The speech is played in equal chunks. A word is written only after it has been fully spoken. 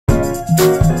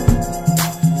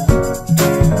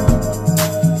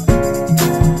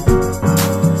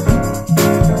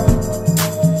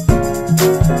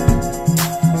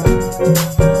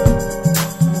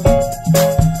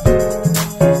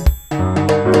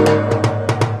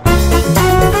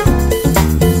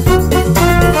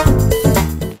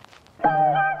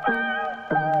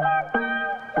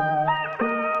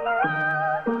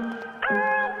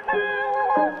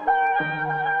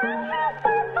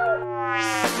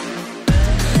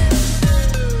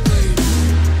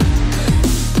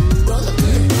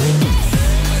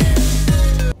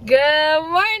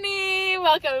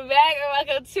welcome back or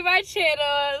welcome to my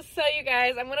channel. So you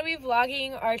guys, I'm gonna be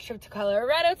vlogging our trip to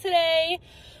Colorado today.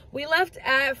 We left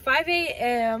at 5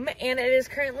 a.m. and it is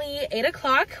currently 8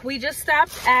 o'clock. We just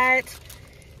stopped at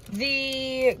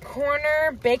the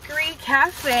Corner Bakery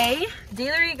Cafe.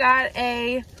 Dealery got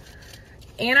a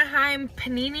Anaheim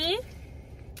panini.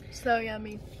 So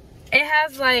yummy. It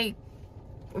has like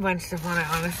a bunch of stuff on it,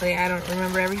 honestly. I don't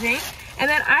remember everything. And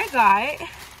then I got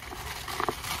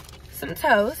some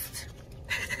toast.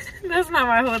 That's not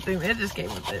my whole thing. It just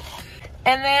came with it.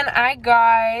 And then I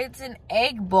got an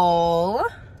egg bowl.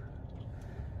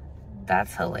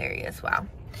 That's hilarious. Wow.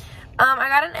 I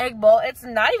got an egg bowl. It's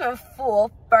not even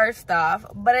full, first off,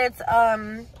 but it's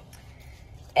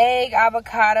egg,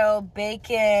 avocado,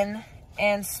 bacon,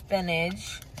 and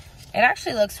spinach. It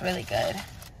actually looks really good.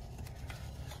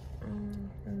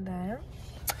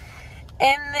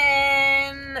 And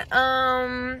then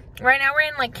right now we're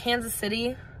in like Kansas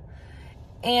City.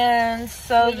 And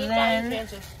so then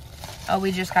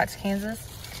we just got to Kansas.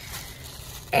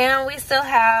 And we still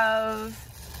have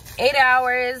 8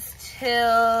 hours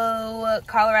till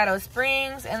Colorado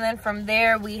Springs, and then from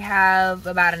there we have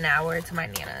about an hour to my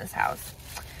Nana's house.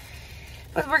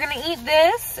 But we're gonna eat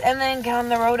this and then get on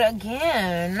the road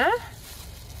again.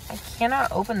 I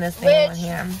cannot open this thing on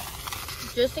here.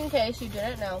 Just in case you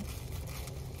didn't know.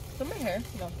 Come right here.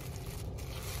 No.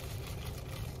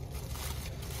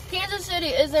 Kansas City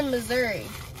is in Missouri.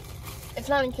 It's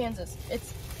not in Kansas.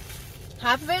 It's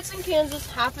half of it's in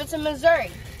Kansas, half of it's in Missouri.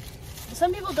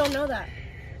 Some people don't know that.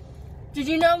 Did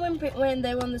you know when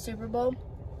they won the Super Bowl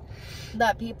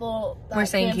that people were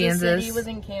saying Kansas City was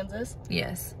in Kansas?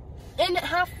 Yes. And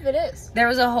half of it is. There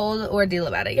was a whole ordeal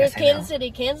about it. There's Kansas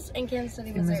City, Kansas, and Kansas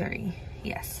City, Missouri.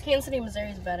 Yes. Kansas City,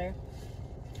 Missouri is better.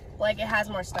 Like, it has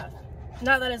more stuff.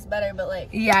 Not that it's better, but like.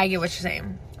 Yeah, I get what you're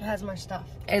saying. It has more stuff.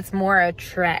 It's more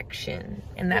attraction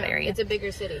in that area. It's a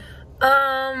bigger city.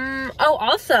 Oh,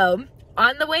 also,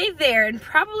 on the way there, and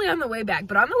probably on the way back,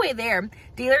 but on the way there,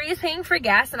 Dealery is paying for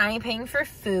gas and I am paying for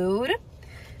food.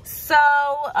 So,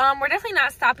 we're definitely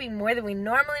not stopping more than we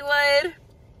normally would.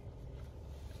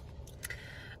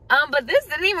 But this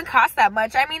didn't even cost that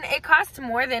much. I mean, it costs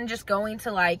more than just going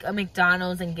to like a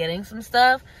McDonald's and getting some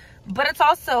stuff. But it's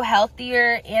also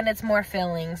healthier and it's more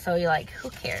filling. So you're like,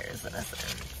 who cares in a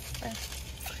sense?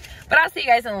 But I'll see you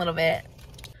guys in a little bit.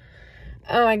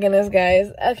 Oh my goodness,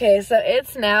 guys. Okay, so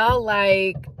it's now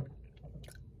like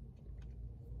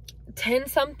 10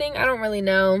 something. I don't really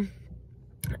know.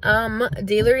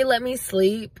 Dealery let me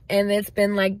sleep, and it's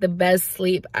been like the best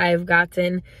sleep I've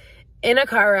gotten in a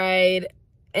car ride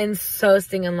and so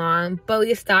stinging long. But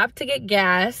we stopped to get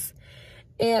gas,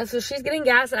 and so she's getting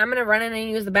gas and I'm gonna run in and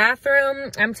use the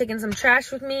bathroom. I'm taking some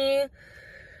trash with me.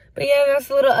 But yeah, that's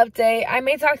a little update. I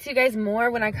may talk to you guys more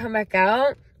when I come back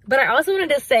out. But I also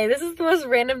wanted to say, this is the most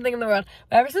random thing in the world.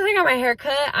 But ever since I got my hair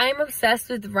cut, I'm obsessed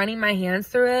with running my hands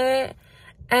through it.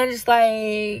 And just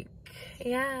like,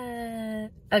 yeah.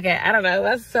 Okay, I don't know.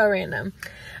 That's so random.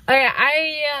 Okay,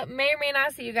 I may or may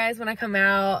not see you guys when I come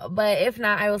out. But if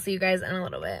not, I will see you guys in a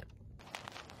little bit.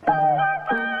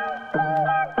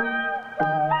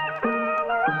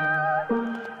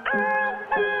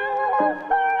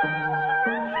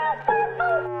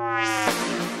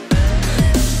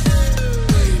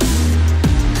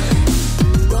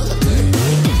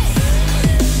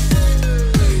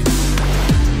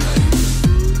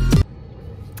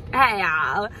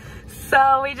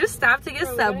 So we just stopped to get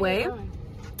Subway,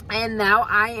 and now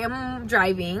I am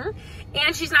driving,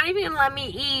 and she's not even gonna let me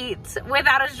eat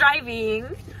without us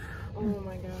driving. Oh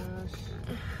my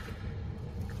gosh.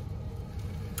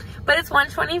 But it's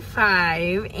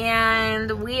 1:25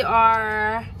 and we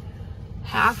are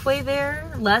halfway there,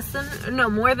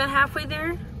 more than halfway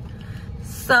there.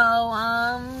 So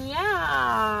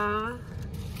yeah.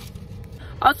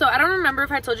 Also, I don't remember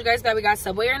if I told you guys that we got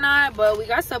Subway or not, but we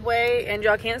got Subway, and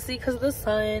y'all can't see because of the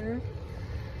sun.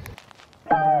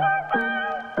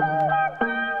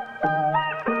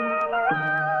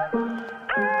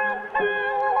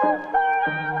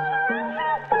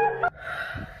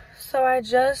 So I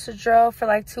just drove for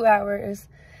like 2 hours.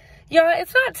 Y'all,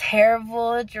 it's not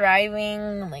terrible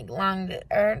driving like long,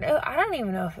 I don't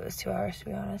even know if it was 2 hours, to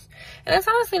be honest. And it's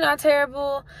honestly not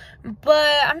terrible,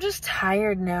 but I'm just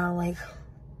tired now, like.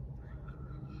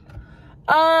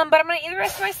 But I'm gonna eat the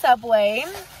rest of my Subway,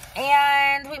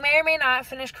 and we may or may not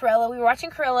finish Cruella. We were watching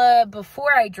Cruella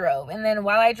before I drove, and then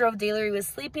while I drove, Dealery was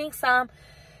sleeping some.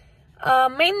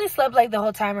 Mainly slept like the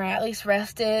whole time, or at least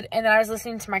rested, and then I was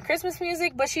listening to my Christmas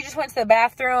music, but she just went to the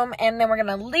bathroom, and then we're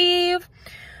gonna leave.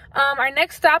 Our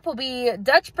next stop will be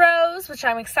Dutch Bros, which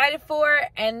I'm excited for,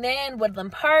 and then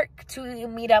Woodland Park to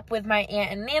meet up with my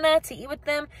aunt and Nana to eat with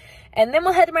them, and then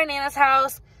we'll head to my Nana's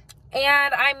house.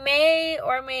 And I may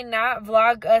or may not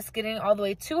vlog us getting all the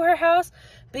way to her house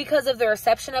because of the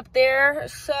reception up there.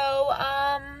 So,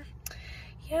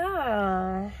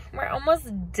 yeah, we're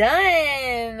almost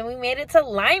done. We made it to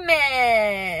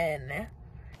Lyman.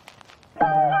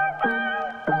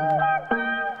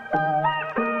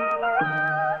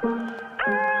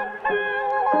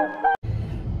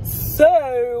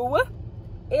 So,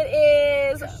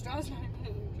 it is...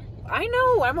 I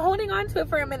know, I'm holding on to it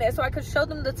for a minute so I could show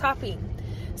them the topping.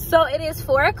 So it is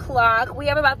 4 o'clock. We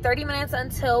have about 30 minutes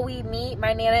until we meet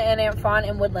my Nana and Aunt Fawn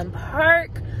in Woodland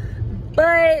Park.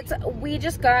 But we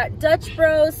just got Dutch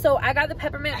Bros. So I got the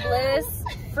Peppermint Bliss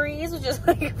Freeze, which is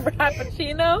like a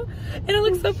Frappuccino. And it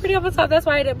looks so pretty on the top. That's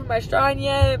why I didn't put my straw in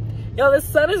yet. Yo, the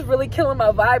sun is really killing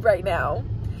my vibe right now.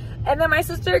 And then my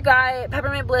sister got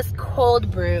Peppermint Bliss Cold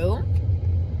Brew.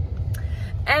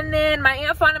 And then my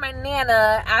Aunt Fawn and my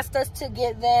Nana asked us to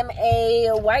get them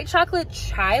a white chocolate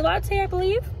chai latte, I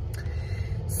believe.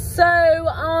 So,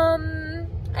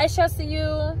 I shall see you.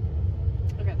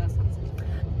 Okay, that sounds good.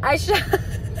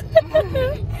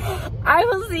 I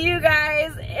will see you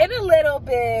guys in a little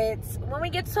bit when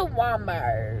we get to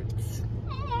Walmart.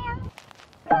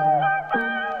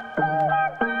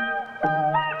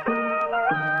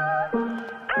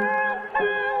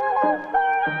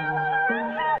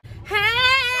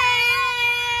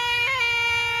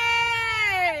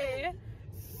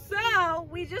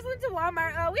 We just went to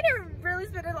Walmart. We didn't really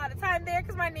spend a lot of time there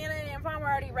because my Nana and Aunt Fawn were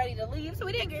already ready to leave, so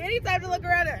we didn't get any time to look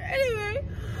around there. Anyway.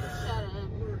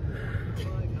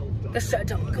 The shut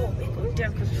don't go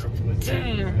down.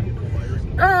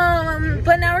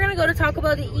 But now we're gonna go to Taco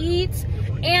Bell to eat.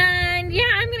 And yeah,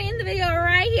 I'm gonna end the video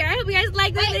right here. I hope you guys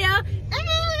liked this video.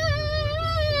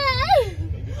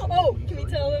 Oh, can you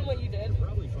tell them what you did?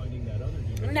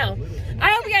 No.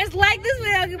 I hope you guys like this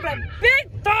video. Give it a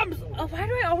big thumbs. Oh, why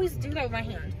do I always do that with my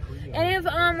hand? And if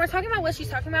we're talking about what she's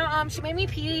talking about, she made me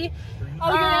pee. Oh,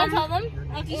 you're gonna tell them?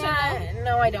 Yeah,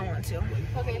 no, I don't want to.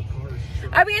 Okay.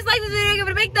 I hope you guys like this video. Give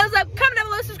it a big thumbs up. Comment down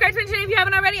below. Subscribe to my channel if you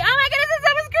haven't already. Oh my goodness, it's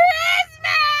so